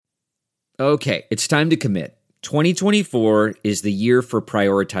Okay, it's time to commit. 2024 is the year for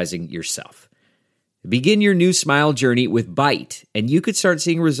prioritizing yourself. Begin your new smile journey with Byte, and you could start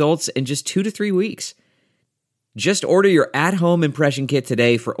seeing results in just 2 to 3 weeks. Just order your at-home impression kit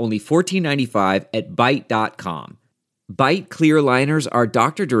today for only $14.95 at Byte.com. Byte clear liners are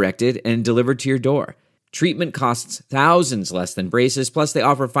doctor-directed and delivered to your door. Treatment costs thousands less than braces, plus they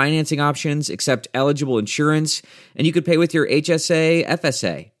offer financing options, accept eligible insurance, and you could pay with your HSA,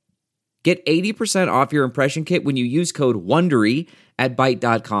 FSA. Get 80% off your impression kit when you use code WONDERY at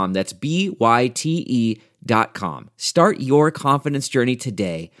Byte.com. That's BYTE.com. Start your confidence journey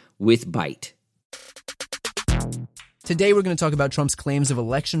today with Byte. Today we're going to talk about Trump's claims of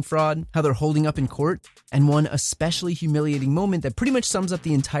election fraud, how they're holding up in court, and one especially humiliating moment that pretty much sums up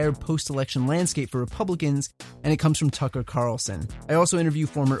the entire post-election landscape for Republicans, and it comes from Tucker Carlson. I also interview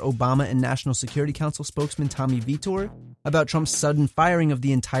former Obama and National Security Council spokesman Tommy Vitor about Trump's sudden firing of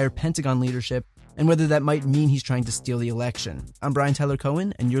the entire Pentagon leadership and whether that might mean he's trying to steal the election. I'm Brian Tyler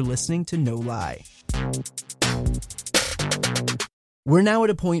Cohen, and you're listening to No Lie. We're now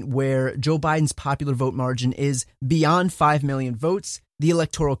at a point where Joe Biden's popular vote margin is beyond 5 million votes. The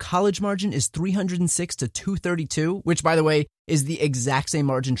Electoral College margin is 306 to 232, which, by the way, is the exact same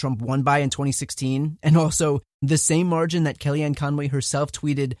margin Trump won by in 2016, and also the same margin that Kellyanne Conway herself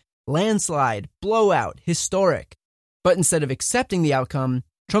tweeted, landslide, blowout, historic. But instead of accepting the outcome,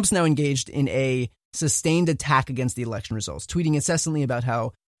 Trump's now engaged in a sustained attack against the election results, tweeting incessantly about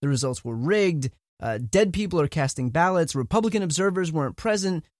how the results were rigged, dead people are casting ballots, Republican observers weren't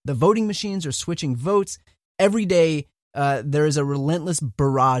present, the voting machines are switching votes. Every day, there is a relentless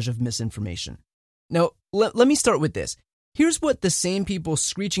barrage of misinformation. Now, let me start with this. Here's what the same people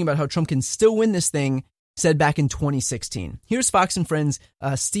screeching about how Trump can still win this thing said back in 2016. Here's Fox and Friends'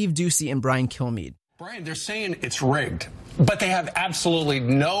 Steve Doocy and Brian Kilmeade. Brian, they're saying it's rigged, but they have absolutely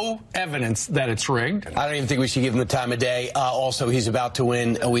no evidence that it's rigged. I don't even think we should give him the time of day. Also, he's about to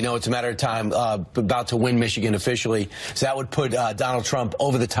win. We know it's a matter of time, about to win Michigan officially. So that would put Donald Trump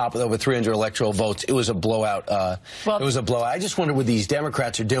over the top with over 300 electoral votes. It was a blowout. It was a blowout. I just wonder what these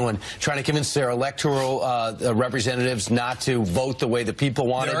Democrats are doing, trying to convince their electoral representatives not to vote the way the people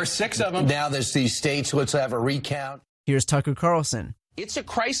want it. There are 6 of them. Now there's these states. Let's have a recount. Here's Tucker Carlson. It's a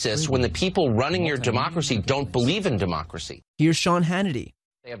crisis when the people running your democracy don't believe in democracy. Here's Sean Hannity.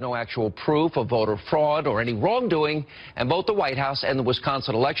 They have no actual proof of voter fraud or any wrongdoing, and both the White House and the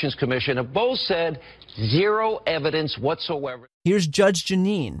Wisconsin Elections Commission have both said zero evidence whatsoever. Here's Judge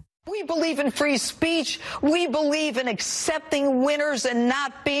Janine. We believe in free speech. We believe in accepting winners and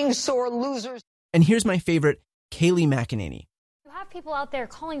not being sore losers. And here's my favorite, Kayleigh McEnany. You have people out there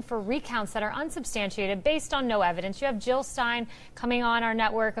calling for recounts that are unsubstantiated based on no evidence. You have Jill Stein coming on our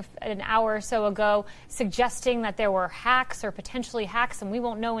network an hour or so ago suggesting that there were hacks or potentially hacks, and we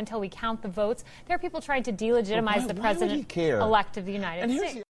won't know until we count the votes. There are people trying to delegitimize the president-elect of the United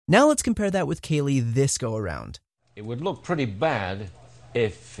States. Now let's compare that with Kayleigh this go around. It would look pretty bad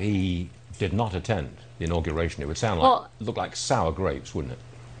if he did not attend the inauguration. It would sound like look like sour grapes, wouldn't it?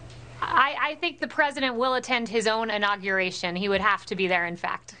 I think the president will attend his own inauguration. He would have to be there, in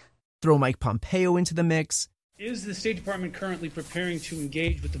fact. Throw Mike Pompeo into the mix. Is the State Department currently preparing to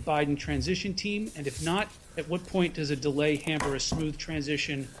engage with the Biden transition team? And if not, at what point does a delay hamper a smooth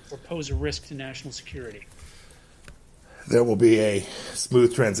transition or pose a risk to national security? There will be a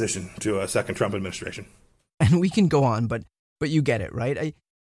smooth transition to a second Trump administration. And we can go on, but you get it, right?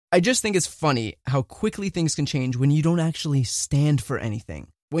 I just think it's funny how quickly things can change when you don't actually stand for anything.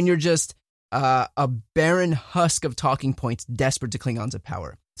 When you're just a barren husk of talking points desperate to cling on to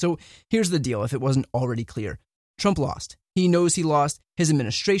power. So here's the deal, if it wasn't already clear. Trump lost. He knows he lost. His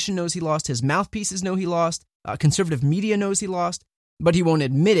administration knows he lost. His mouthpieces know he lost. Conservative media knows he lost. But he won't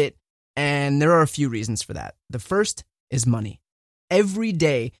admit it, and there are a few reasons for that. The first is money. Every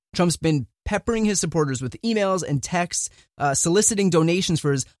day, Trump's been peppering his supporters with emails and texts, soliciting donations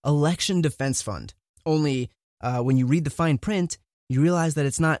for his election defense fund. Only when you read the fine print, you realize that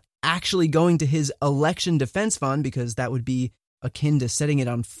it's not actually going to his election defense fund, because that would be akin to setting it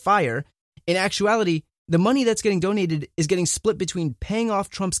on fire. In actuality, the money that's getting donated is getting split between paying off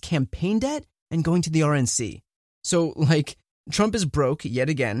Trump's campaign debt and going to the RNC. So, Trump is broke yet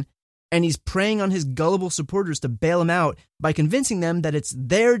again, and he's preying on his gullible supporters to bail him out by convincing them that it's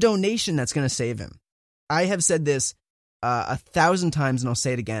their donation that's going to save him. I have said this 1,000 times, and I'll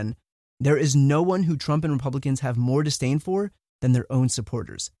say it again. There is no one who Trump and Republicans have more disdain for than their own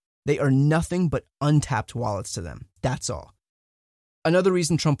supporters. They are nothing but untapped wallets to them. That's all. Another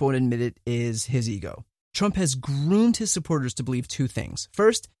reason Trump won't admit it is his ego. Trump has groomed his supporters to believe two things.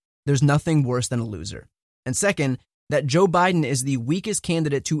 First, there's nothing worse than a loser. And second, that Joe Biden is the weakest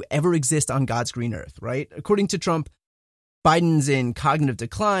candidate to ever exist on God's green earth, right? According to Trump, Biden's in cognitive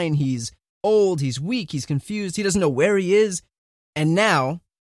decline. He's old, he's weak, he's confused, he doesn't know where he is. And now,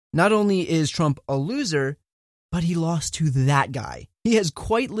 not only is Trump a loser, but he lost to that guy. He has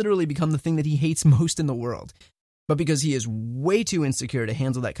quite literally become the thing that he hates most in the world. But because he is way too insecure to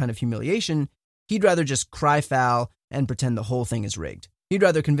handle that kind of humiliation, he'd rather just cry foul and pretend the whole thing is rigged. He'd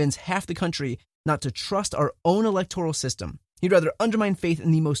rather convince half the country not to trust our own electoral system. He'd rather undermine faith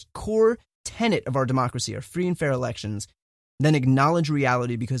in the most core tenet of our democracy, our free and fair elections, than acknowledge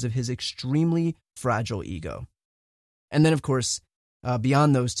reality because of his extremely fragile ego. And then, of course,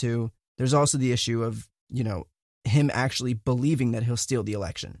 beyond those two, there's also the issue of, him actually believing that he'll steal the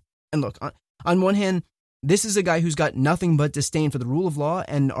election. And look, on one hand, this is a guy who's got nothing but disdain for the rule of law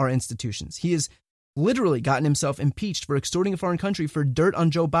and our institutions. He has literally gotten himself impeached for extorting a foreign country for dirt on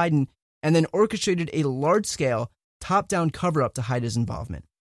Joe Biden and then orchestrated a large-scale, top-down cover-up to hide his involvement.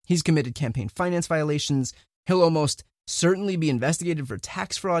 He's committed campaign finance violations. He'll almost certainly be investigated for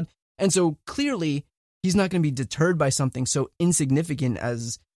tax fraud. And so clearly, he's not going to be deterred by something so insignificant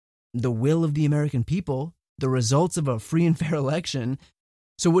as the will of the American people, the results of a free and fair election.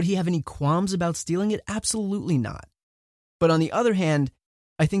 So would he have any qualms about stealing it? Absolutely not. But on the other hand,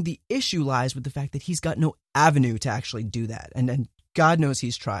 I think the issue lies with the fact that he's got no avenue to actually do that. And God knows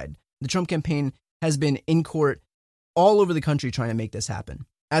he's tried. The Trump campaign has been in court all over the country trying to make this happen.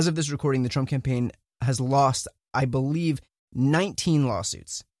 As of this recording, the Trump campaign has lost, I believe, 19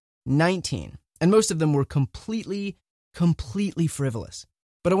 lawsuits. 19. And most of them were completely frivolous.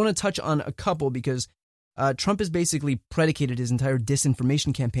 But I want to touch on a couple because Trump has basically predicated his entire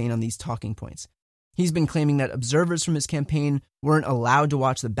disinformation campaign on these talking points. He's been claiming that observers from his campaign weren't allowed to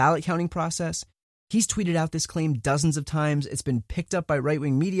watch the ballot counting process. He's tweeted out this claim dozens of times. It's been picked up by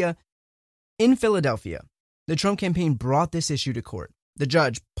right-wing media. In Philadelphia, the Trump campaign brought this issue to court. The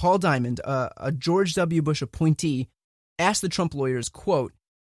judge, Paul Diamond, a George W. Bush appointee, asked the Trump lawyers, quote,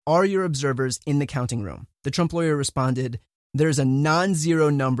 "Are your observers in the counting room?" The Trump lawyer responded, "There's a non-zero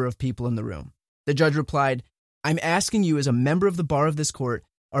number of people in the room." The judge replied, "I'm asking you as a member of the bar of this court,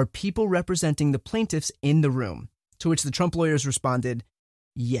 are people representing the plaintiffs in the room?" To which the Trump lawyers responded,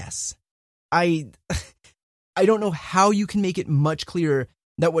 "Yes." I don't know how you can make it much clearer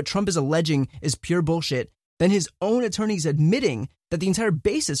that what Trump is alleging is pure bullshit than his own attorneys admitting that the entire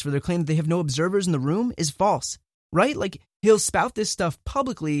basis for their claim that they have no observers in the room is false, right? Like, he'll spout this stuff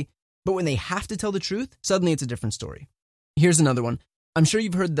publicly, but when they have to tell the truth, suddenly it's a different story. Here's another one. I'm sure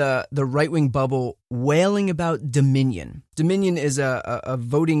you've heard the right-wing bubble wailing about Dominion. Dominion is a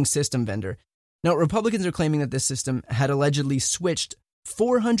voting system vendor. Now, Republicans are claiming that this system had allegedly switched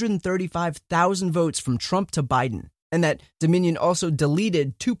 435,000 votes from Trump to Biden, and that Dominion also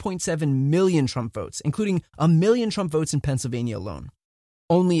deleted 2.7 million Trump votes, including 1 million Trump votes in Pennsylvania alone.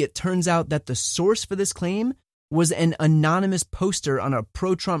 Only it turns out that the source for this claim was an anonymous poster on a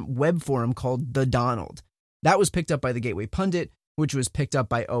pro-Trump web forum called The Donald. That was picked up by the Gateway Pundit, which was picked up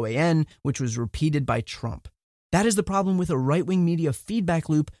by OAN, which was repeated by Trump. That is the problem with a right-wing media feedback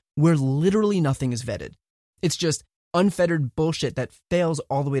loop where literally nothing is vetted. It's just unfettered bullshit that fails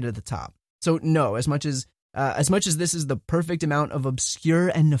all the way to the top. So no, as much as this is the perfect amount of obscure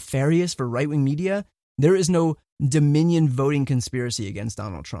and nefarious for right-wing media, there is no Dominion voting conspiracy against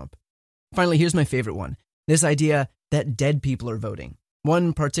Donald Trump. Finally, here's my favorite one. This idea that dead people are voting.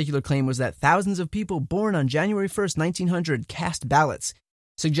 One particular claim was that thousands of people born on January 1st, 1900 cast ballots,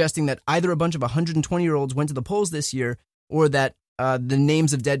 suggesting that either a bunch of 120-year-olds went to the polls this year or that the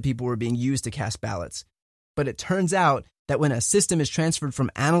names of dead people were being used to cast ballots. But it turns out that when a system is transferred from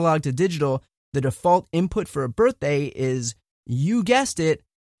analog to digital, the default input for a birthday is, you guessed it,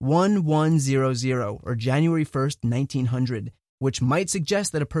 1100 or January 1st, 1900, which might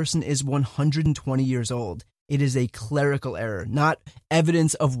suggest that a person is 120 years old. It is a clerical error, not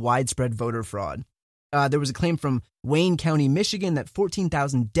evidence of widespread voter fraud. There was a claim from Wayne County, Michigan, that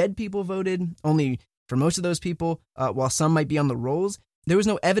 14,000 dead people voted. Only for most of those people, while some might be on the rolls, there was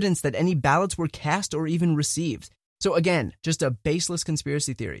no evidence that any ballots were cast or even received. So again, just a baseless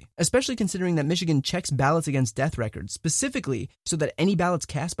conspiracy theory, especially considering that Michigan checks ballots against death records, specifically so that any ballots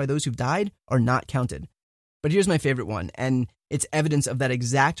cast by those who've died are not counted. But here's my favorite one, and it's evidence of that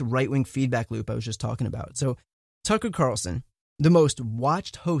exact right-wing feedback loop I was just talking about. So Tucker Carlson, the most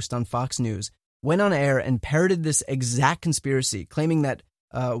watched host on Fox News, went on air and parroted this exact conspiracy, claiming that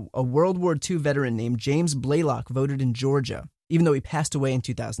a World War II veteran named James Blaylock voted in Georgia, even though he passed away in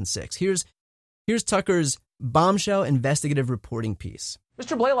 2006. Here's Tucker's bombshell investigative reporting piece.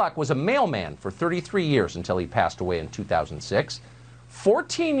 Mr. Blaylock was a mailman for 33 years until he passed away in 2006.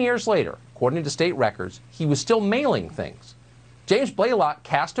 14 years later, according to state records, he was still mailing things. James Blaylock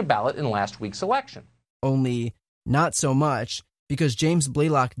cast a ballot in last week's election. Only not so much, because James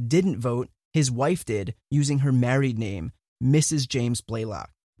Blaylock didn't vote. His wife did, using her married name, Mrs. James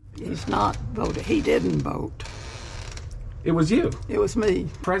Blaylock. He's not voted. He didn't vote. It was you. It was me.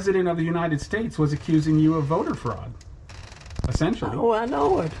 President of the United States was accusing you of voter fraud, essentially. Oh, I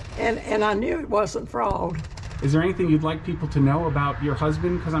know it. And I knew it wasn't fraud. Is there anything you'd like people to know about your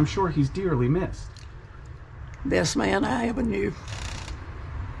husband? Because I'm sure he's dearly missed. Best man I ever knew.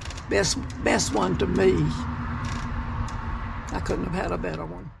 Best one to me. I couldn't have had a better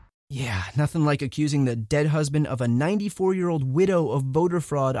one. Yeah, nothing like accusing the dead husband of a 94-year-old widow of voter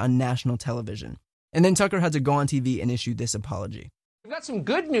fraud on national television. And then Tucker had to go on TV and issue this apology. We've got some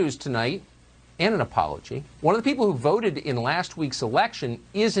good news tonight and an apology. One of the people who voted in last week's election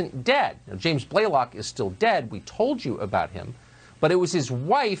isn't dead. Now, James Blaylock is still dead. We told you about him. But it was his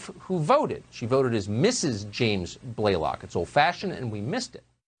wife who voted. She voted as Mrs. James Blaylock. It's old-fashioned, and we missed it.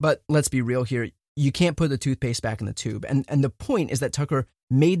 But let's be real here. You can't put the toothpaste back in the tube. And the point is that Tucker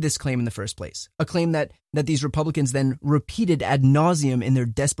made this claim in the first place, a claim that these Republicans then repeated ad nauseum in their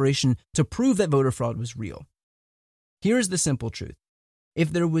desperation to prove that voter fraud was real. Here's the simple truth.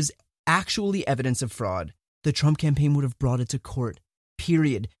 If there was actually evidence of fraud, the Trump campaign would have brought it to court,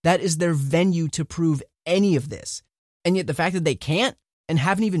 period. That is their venue to prove any of this. And yet the fact that they can't and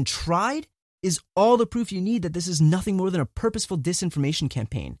haven't even tried is all the proof you need that this is nothing more than a purposeful disinformation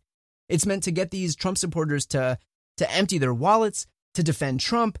campaign. It's meant to get these Trump supporters to empty their wallets, to defend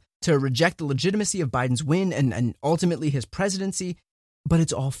Trump, to reject the legitimacy of Biden's win and ultimately his presidency. But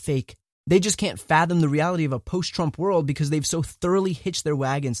it's all fake. They just can't fathom the reality of a post-Trump world because they've so thoroughly hitched their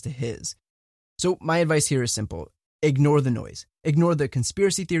wagons to his. So my advice here is simple. Ignore the noise. Ignore the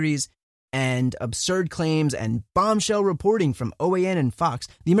conspiracy theories and absurd claims and bombshell reporting from OAN and Fox.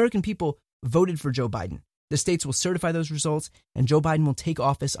 The American people voted for Joe Biden. The states will certify those results, and Joe Biden will take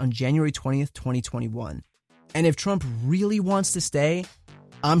office on January 20th, 2021. And if Trump really wants to stay,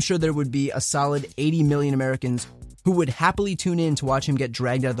 I'm sure there would be a solid 80 million Americans who would happily tune in to watch him get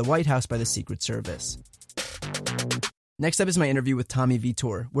dragged out of the White House by the Secret Service. Next up is my interview with Tommy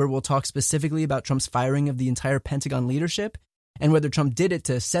Vitor, where we'll talk specifically about Trump's firing of the entire Pentagon leadership and whether Trump did it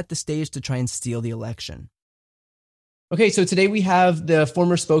to set the stage to try and steal the election. Okay, so today we have the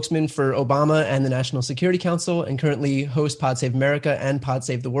former spokesman for Obama and the National Security Council and currently host Pod Save America and Pod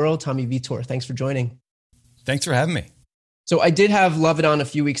Save the World, Tommy Vitor. Thanks for joining. Thanks for having me. So I did have Lovett on a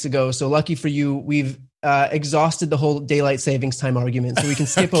few weeks ago. So lucky for you, we've exhausted the whole daylight savings time argument. So we can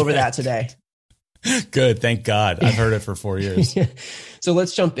skip over that today. Good. Thank God. I've heard it for 4 years. So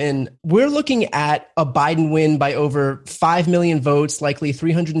let's jump in. We're looking at a Biden win by over 5 million votes, likely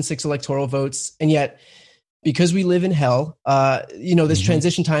 306 electoral votes. And yet, because we live in hell, this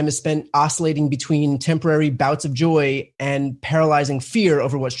transition time is spent oscillating between temporary bouts of joy and paralyzing fear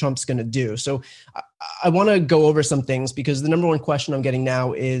over what Trump's going to do. So I want to go over some things because the number one question I'm getting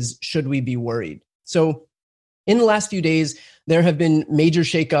now is, should we be worried? So in the last few days, there have been major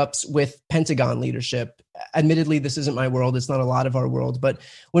shakeups with Pentagon leadership. Admittedly, this isn't my world. It's not a lot of our world. But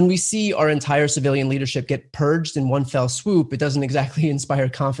when we see our entire civilian leadership get purged in one fell swoop, it doesn't exactly inspire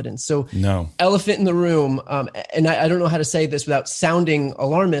confidence. So no. Elephant in the room, and I don't know how to say this without sounding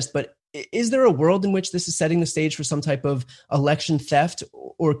alarmist, but is there a world in which this is setting the stage for some type of election theft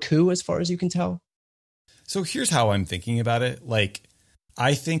or coup as far as you can tell? So here's how I'm thinking about it.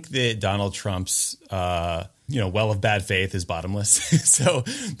 I think that Donald Trump's well of bad faith is bottomless. So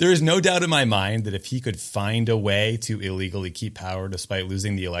there is no doubt in my mind that if he could find a way to illegally keep power despite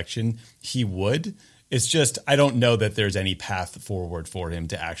losing the election, he would. It's just, I don't know that there's any path forward for him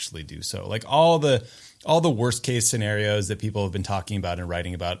to actually do so. All the worst case scenarios that people have been talking about and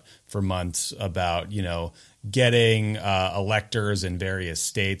writing about for months about, getting electors in various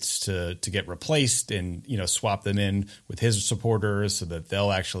states to get replaced and, swap them in with his supporters so that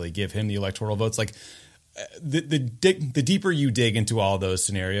they'll actually give him the electoral votes. The deeper you dig into all those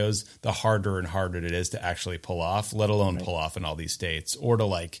scenarios, the harder and harder it is to actually pull off, let alone pull off in all these states or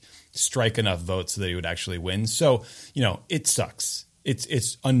to strike enough votes so that he would actually win. So, it sucks.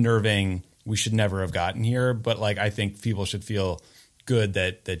 It's unnerving. We should never have gotten here. But I think people should feel good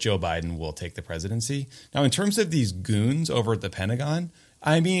that Joe Biden will take the presidency. Now, in terms of these goons over at the Pentagon,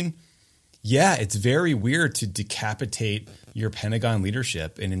 yeah, it's very weird to decapitate your Pentagon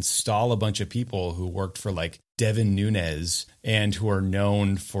leadership and install a bunch of people who worked for Devin Nunes and who are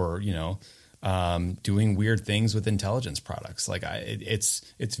known for, doing weird things with intelligence products.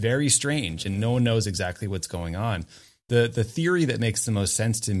 It's very strange and no one knows exactly what's going on. The theory that makes the most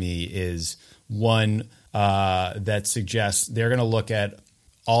sense to me is one that suggests they're going to look at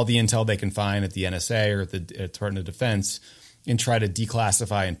all the intel they can find at the NSA or at the Department of Defense and try to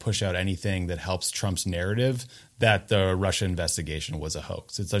declassify and push out anything that helps Trump's narrative that the Russia investigation was a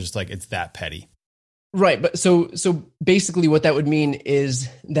hoax. It's just like, it's that petty. Right. But so basically what that would mean is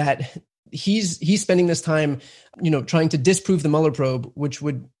that he's spending this time, trying to disprove the Mueller probe, which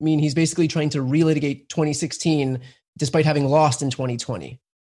would mean he's basically trying to relitigate 2016 despite having lost in 2020.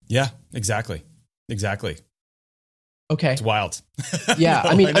 Yeah, exactly. Okay. It's wild. Yeah.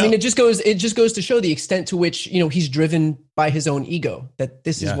 I mean, it just goes to show the extent to which, he's driven by his own ego, that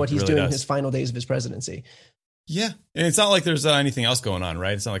this is what he's doing in his final days of his presidency. Yeah. And it's not like there's anything else going on,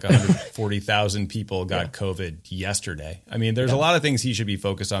 right? It's not like 140,000 people got COVID yesterday. I mean, there's a lot of things he should be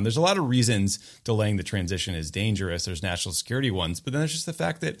focused on. There's a lot of reasons delaying the transition is dangerous. There's national security ones, but then there's just the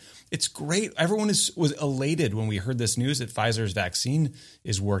fact that it's great. Everyone was elated when we heard this news that Pfizer's vaccine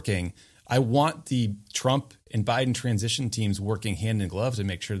is working. I want the Trump and Biden transition teams working hand in glove to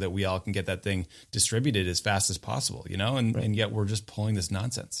make sure that we all can get that thing distributed as fast as possible, and yet we're just pulling this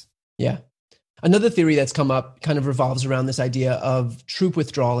nonsense. Yeah. Another theory that's come up kind of revolves around this idea of troop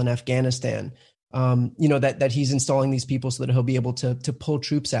withdrawal in Afghanistan. That he's installing these people so that he'll be able to pull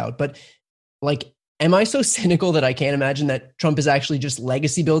troops out. But am I so cynical that I can't imagine that Trump is actually just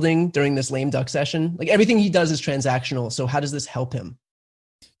legacy building during this lame duck session? Like, everything he does is transactional. So how does this help him?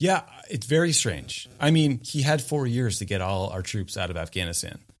 Yeah, it's very strange. I mean, he had 4 years to get all our troops out of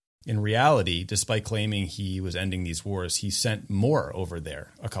Afghanistan. In reality, despite claiming he was ending these wars, he sent more over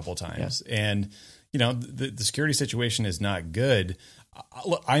there a couple times. Yeah. And, the security situation is not good.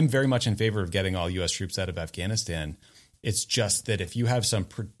 I'm very much in favor of getting all U.S. troops out of Afghanistan. It's just that if you have some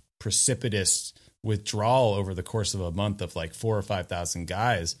precipitous withdrawal over the course of a month of like 4,000 or 5,000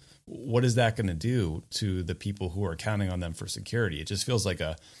 guys, what is that going to do to the people who are counting on them for security? It just feels like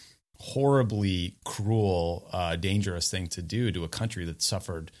a horribly cruel, dangerous thing to do to a country that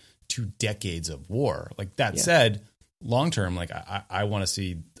suffered 2 decades of war. Like that said, long term, I want to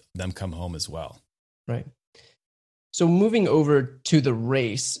see them come home as well. Right. So moving over to the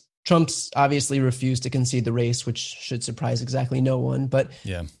race, Trump's obviously refused to concede the race, which should surprise exactly no one. But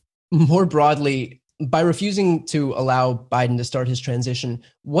more broadly, by refusing to allow Biden to start his transition,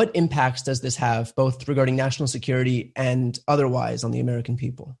 what impacts does this have, both regarding national security and otherwise, on the American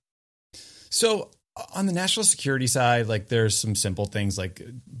people? So on the national security side, there's some simple things like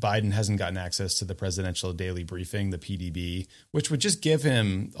Biden hasn't gotten access to the presidential daily briefing, the PDB, which would just give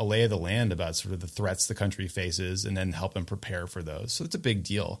him a lay of the land about sort of the threats the country faces and then help him prepare for those. So it's a big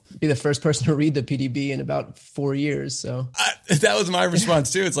deal. Be the first person to read the PDB in about 4 years. So that was my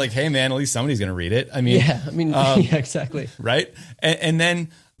response too. It's like, hey man, at least somebody's going to read it. Yeah, exactly. Right. And then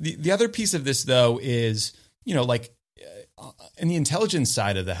the other piece of this though is, in the intelligence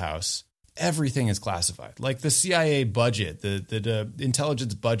side of the house, everything is classified. Like the CIA budget, the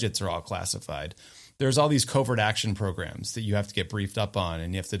intelligence budgets are all classified. There's all these covert action programs that you have to get briefed up on,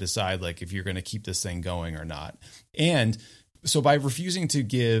 and you have to decide if you're going to keep this thing going or not. And so by refusing to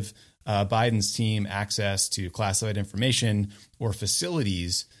give Biden's team access to classified information or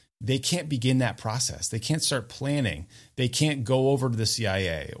facilities, they can't begin that process. They can't start planning. They can't go over to the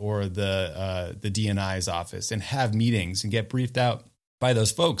CIA or the DNI's office and have meetings and get briefed out by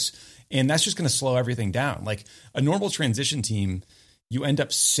those folks. And that's just going to slow everything down. Like a normal transition team, you end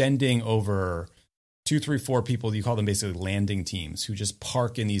up sending over 2, 3, 4 people. You call them basically landing teams who just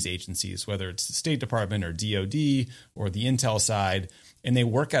park in these agencies, whether it's the State Department or DOD or the Intel side. And they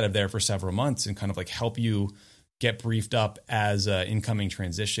work out of there for several months and kind of help you get briefed up as an incoming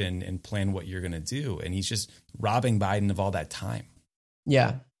transition and plan what you're going to do. And he's just robbing Biden of all that time.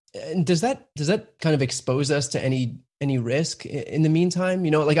 Yeah. And does that kind of expose us to any risk in the meantime?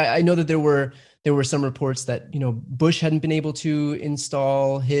 I know that there were some reports that, Bush hadn't been able to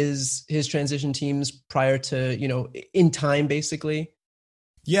install his transition teams prior to, in time, basically.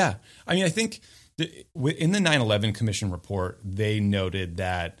 Yeah. I mean, I think in the 9/11 Commission report, they noted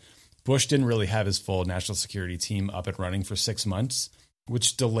that Bush didn't really have his full national security team up and running for 6 months,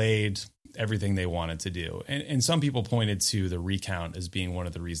 which delayed everything they wanted to do. And some people pointed to the recount as being one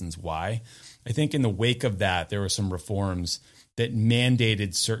of the reasons why. I think in the wake of that, there were some reforms that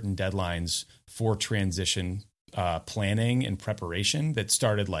mandated certain deadlines for transition planning and preparation that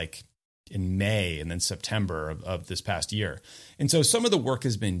started in May and then September of this past year. And so some of the work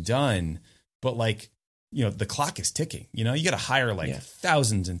has been done, but the clock is ticking. You got to hire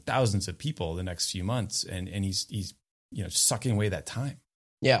thousands and thousands of people the next few months, and he's sucking away that time.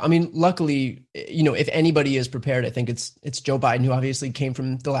 Yeah, I mean, luckily, if anybody is prepared, I think it's Joe Biden, who obviously came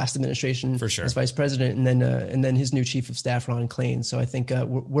from the last administration for sure as vice president, and then his new chief of staff, Ron Klain. So I think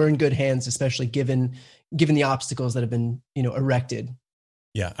we're in good hands, especially given the obstacles that have been erected.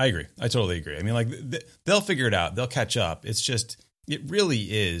 Yeah, I agree. I totally agree. I mean, like they'll figure it out. They'll catch up. It's just, it really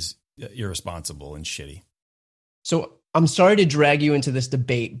is irresponsible and shitty. So I'm sorry to drag you into this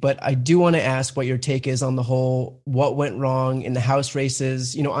debate, but I do want to ask what your take is on the whole, what went wrong in the House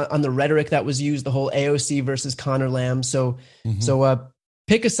races, you know, on the rhetoric that was used, the whole AOC versus Conor Lamb. So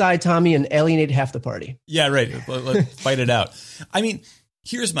pick a side, Tommy, and alienate half the party. Yeah, right. Let's fight it out. I mean,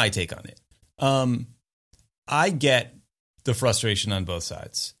 here's my take on it. I get the frustration on both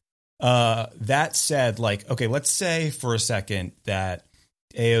sides. That said, like, okay, let's say for a second that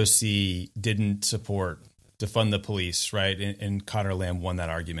AOC didn't support defund the police, right? And Conor Lamb won that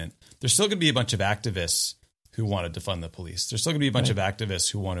argument. There's still going to be a bunch of activists who want to defund the police. There's still going to be a bunch of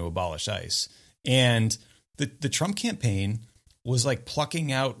activists who want to abolish ICE. And the Trump campaign was like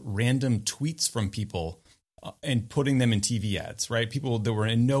plucking out random tweets from people and putting them in TV ads, right? People that were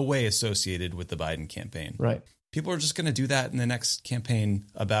in no way associated with the Biden campaign. Right. People are just going to do that in the next campaign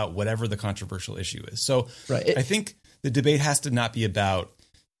about whatever the controversial issue is. So I think the debate has to not be about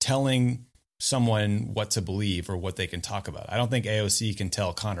telling someone what to believe or what they can talk about. I don't think AOC can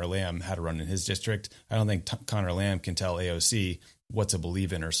tell Conor Lamb how to run in his district. I don't think Conor Lamb can tell AOC what to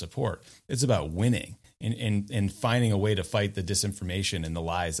believe in or support. It's about winning and finding a way to fight the disinformation and the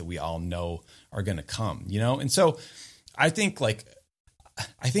lies that we all know are going to come, you know? And so I think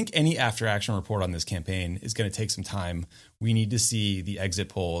any after action report on this campaign is going to take some time. We need to see the exit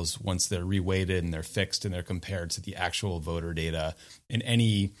polls once they're reweighted and they're fixed and they're compared to the actual voter data, and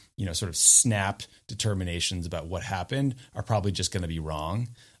any, you know, sort of snap determinations about what happened are probably just going to be wrong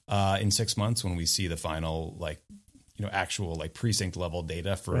in 6 months when we see the final, like, you know, actual like precinct level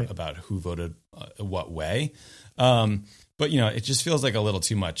data for about who voted what way. But, you know, it just feels like a little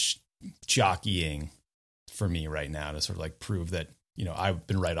too much jockeying for me right now to sort of like prove that, you know, I've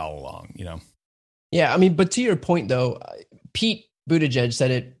been right all along, you know? Yeah. I mean, but to your point though, Pete Buttigieg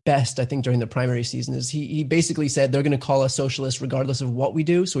said it best, I think, during the primary season, is he basically said they're going to call us socialists regardless of what we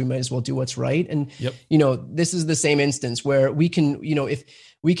do. So we might as well do what's right. And, you know, this is the same instance where we can, you know, if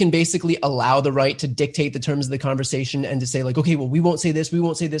we can basically allow the right to dictate the terms of the conversation and to say like, okay, well, we won't say this, we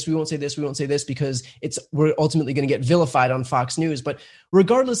won't say this, we won't say this, we won't say this, because we're ultimately going to get vilified on Fox News. But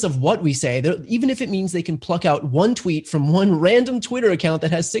regardless of what we say, even if it means they can pluck out one tweet from one random Twitter account that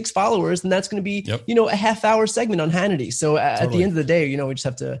has 6 followers, then that's going to be, you know, a half-hour segment on Hannity. So at the end of the day, you know, we just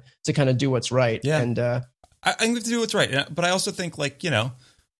have to kind of do what's right. Yeah. And I think we have to do what's right. But I also think, like, you know,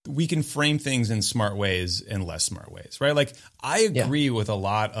 we can frame things in smart ways and less smart ways, right? Like, I agree with a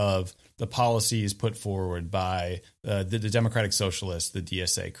lot of the policies put forward by the Democratic Socialists, the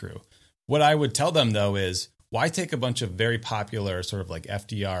DSA crew. What I would tell them, though, is why take a bunch of very popular sort of like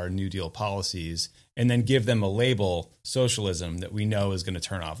FDR New Deal policies and then give them a label, socialism, that we know is going to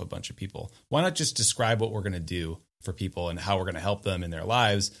turn off a bunch of people? Why not just describe what we're going to do for people and how we're going to help them in their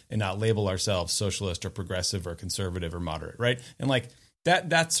lives, and not label ourselves socialist or progressive or conservative or moderate, right? And like,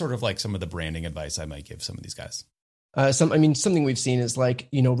 that's sort of like some of the branding advice I might give some of these guys. Something we've seen is like,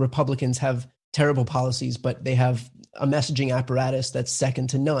 you know, Republicans have terrible policies, but they have a messaging apparatus that's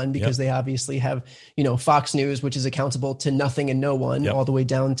second to none, because they obviously have, you know, Fox News, which is accountable to nothing and no one, all the way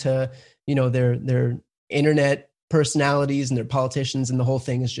down to, you know, their internet personalities and their politicians, and the whole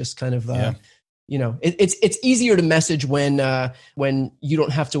thing is just kind of, you know, it's easier to message when you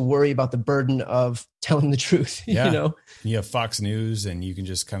don't have to worry about the burden of telling the truth. You know, you have Fox News and you can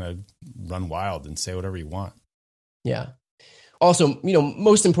just kind of run wild and say whatever you want. Yeah. Also, you know,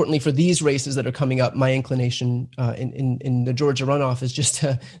 most importantly for these races that are coming up, my inclination in the Georgia runoff is just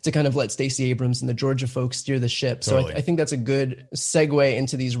to kind of let Stacey Abrams and the Georgia folks steer the ship. Totally. So I think that's a good segue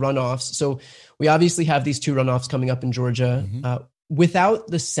into these runoffs. So we obviously have these 2 runoffs coming up in Georgia without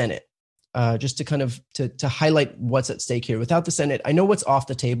the Senate. Just to kind of to highlight what's at stake here. Without the Senate, I know what's off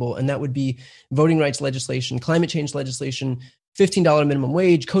the table, and that would be voting rights legislation, climate change legislation, $15 minimum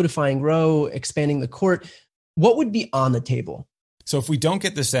wage, codifying Roe, expanding the court. What would be on the table? So if we don't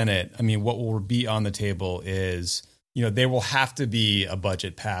get the Senate, I mean, what will be on the table is, you know, there will have to be a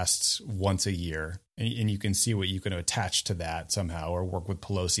budget passed once a year, and you can see what you can attach to that somehow, or work with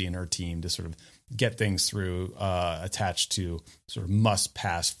Pelosi and her team to sort of get things through attached to sort of must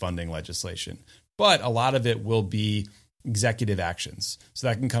pass funding legislation. But a lot of it will be executive actions. So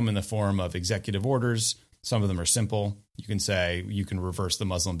that can come in the form of executive orders. Some of them are simple. You can say you can reverse the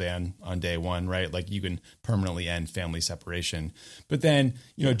Muslim ban on day one, right? Like, you can permanently end family separation. But then,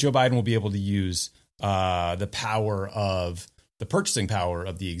 you know, Joe Biden will be able to use the power of the purchasing power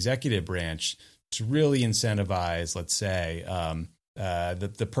of the executive branch to really incentivize, let's say,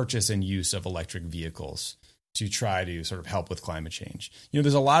 the purchase and use of electric vehicles to try to sort of help with climate change. You know,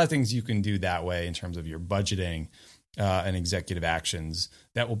 there's a lot of things you can do that way in terms of your budgeting. and executive actions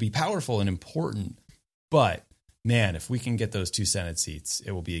that will be powerful and important. But man, if we can get those 2 Senate seats,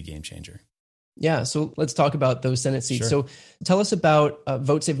 it will be a game changer. Yeah, so let's talk about those Senate seats. Sure. So tell us about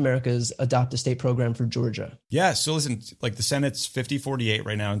Vote Save America's Adopt a State program for Georgia. Yeah, so listen, like the Senate's 50-48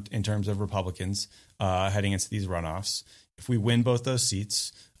 right now in terms of Republicans heading into these runoffs. If we win both those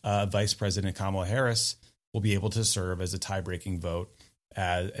seats, Vice President Kamala Harris will be able to serve as a tie-breaking vote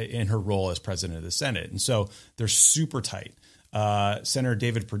in her role as president of the Senate. And so they're super tight. Senator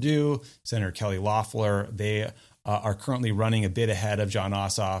David Perdue, Senator Kelly Loeffler, they are currently running a bit ahead of Jon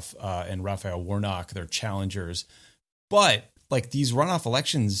Ossoff and Raphael Warnock, their challengers. But like these runoff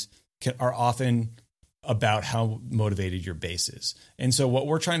elections are often about how motivated your base is. And so what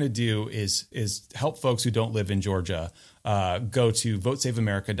we're trying to do is help folks who don't live in Georgia go to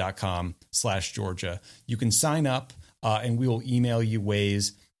votesaveamerica.com/Georgia. You can sign up and we will email you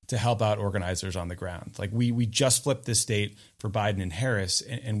ways to help out organizers on the ground. Like we just flipped this state for Biden and Harris,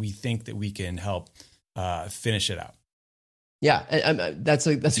 and we think that we can help finish it out. Yeah, that's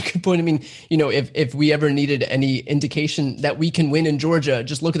a good point. I mean, if we ever needed any indication that we can win in Georgia,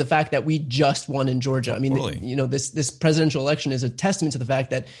 just look at the fact that we just won in Georgia. I mean, totally. This presidential election is a testament to the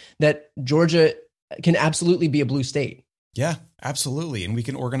fact that Georgia can absolutely be a blue state. Yeah, absolutely. And we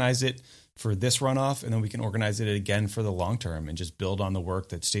can organize it for this runoff, and then we can organize it again for the long term and just build on the work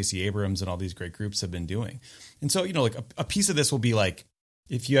that Stacey Abrams and all these great groups have been doing. And so, like a piece of this will be like,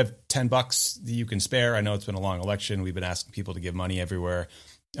 if you have $10 that you can spare, I know it's been a long election. We've been asking people to give money everywhere.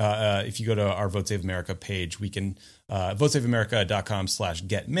 If you go to our Vote Save America page, we can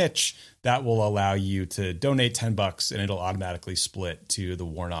votesaveamerica.com/getmitch. That will allow you to donate $10 and it'll automatically split to the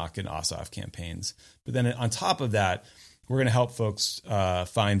Warnock and Ossoff campaigns. But then on top of that, we're going to help folks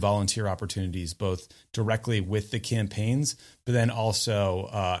find volunteer opportunities, both directly with the campaigns, but then also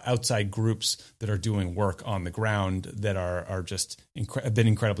outside groups that are doing work on the ground that are just have been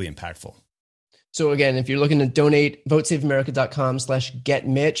incredibly impactful. So again, if you're looking to donate,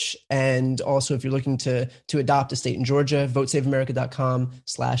 votesaveamerica.com/getmitch. And also if you're looking to adopt a state in Georgia,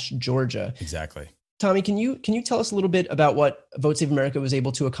 votesaveamerica.com/Georgia. Exactly. Tommy, can you tell us a little bit about what Vote Save America was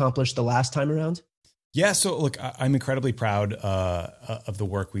able to accomplish the last time around? Yeah, so look, I'm incredibly proud of the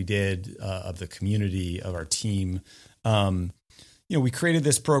work we did, of the community, of our team. We created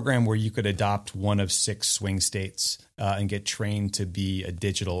this program where you could adopt one of 6 swing states and get trained to be a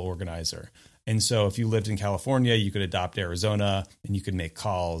digital organizer. And so if you lived in California, you could adopt Arizona and you could make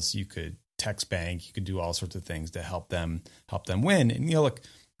calls, you could text bank, you could do all sorts of things to help them win. And look,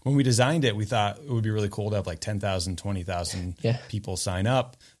 when we designed it, we thought it would be really cool to have like 10,000, 20,000 people sign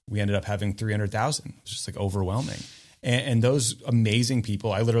up. We ended up having 300,000. It's just like overwhelming. And those amazing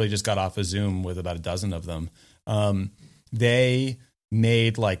people, I literally just got off a Zoom with about a dozen of them. They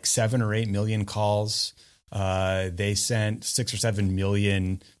made like 7 or 8 million calls. They sent 6 or 7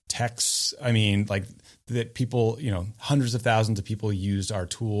 million texts. I mean, like that people, hundreds of thousands of people used our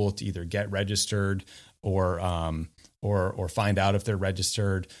tool to either get registered or find out if they're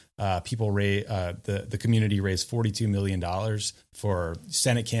registered. The community raised $42 million for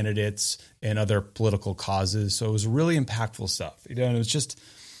Senate candidates and other political causes. So it was really impactful stuff. And it was just,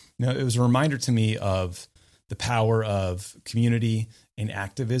 it was a reminder to me of the power of community and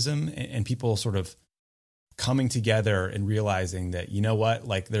activism and people sort of coming together and realizing that,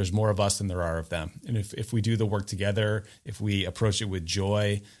 like there's more of us than there are of them. And if we do the work together, if we approach it with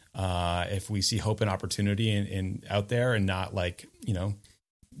joy, if we see hope and opportunity in out there and not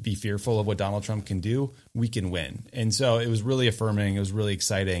be fearful of what Donald Trump can do, we can win. And so it was really affirming. It was really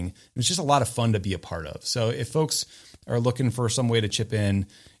exciting. It was just a lot of fun to be a part of. So if folks are looking for some way to chip in,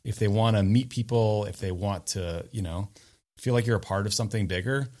 if they want to meet people, if they want to, feel like you're a part of something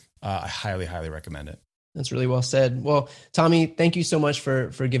bigger, I highly, highly recommend it. That's really well said. Well, Tommy, thank you so much for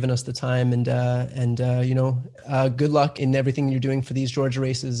giving us the time and good luck in everything you're doing for these Georgia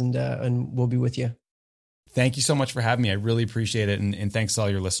races and we'll be with you. Thank you so much for having me. I really appreciate it. And thanks to all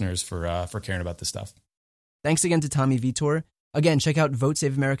your listeners for caring about this stuff. Thanks again to Tommy Vitor. Again, check out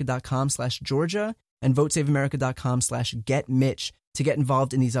votesaveamerica.com/Georgia and votesaveamerica.com/getmitch to get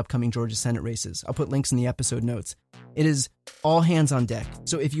involved in these upcoming Georgia Senate races. I'll put links in the episode notes. It is all hands on deck.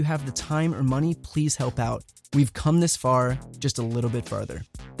 So if you have the time or money, please help out. We've come this far, just a little bit farther.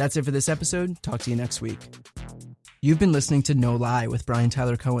 That's it for this episode. Talk to you next week. You've been listening to No Lie with Brian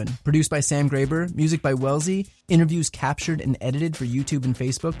Tyler Cohen, produced by Sam Graber, music by Wellesley, interviews captured and edited for YouTube and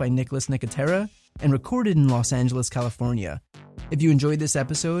Facebook by Nicholas Nicotera, and recorded in Los Angeles, California. If you enjoyed this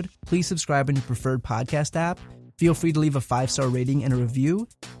episode, please subscribe on your preferred podcast app. Feel free to leave a 5-star rating and a review,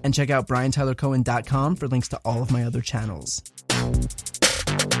 and check out BrianTylerCohen.com for links to all of my other channels.